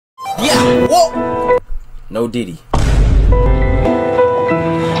Yeah. Whoa. No Diddy.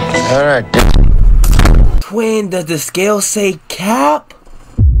 Alright. Twin, does the scale say cap?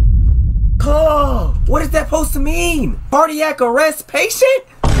 Oh, what is that supposed to mean? Cardiac arrest patient?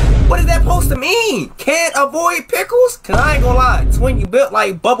 What is that supposed to mean? Can't avoid pickles? Cause I ain't gonna lie, Twin, you built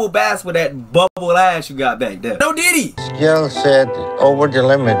like Bubble Bass with that bubble ass you got back there. No Diddy. Scale said over the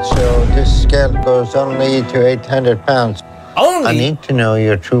limit, so this scale goes only to 800 pounds. Only? I need to know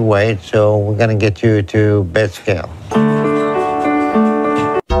your true weight, so we're gonna get you to bed scale.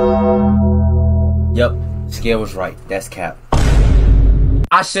 Yup, scale was right. That's cap.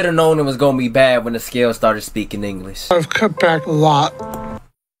 I should have known it was gonna be bad when the scale started speaking English. I've cut back a lot.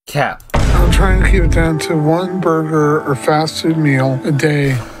 Cap. I'm trying to keep it down to 1 burger or fast food meal a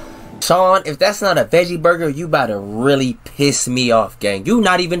day. Sean, if that's not a veggie burger, you about to really piss me off, gang. You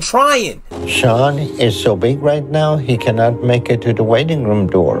not even trying. Sean is so big right now, he cannot make it to the waiting room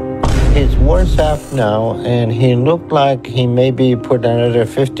door. He's worse off now, and he looked like he maybe put another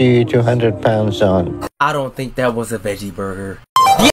 50 to 100 pounds on. I don't think that was a veggie burger.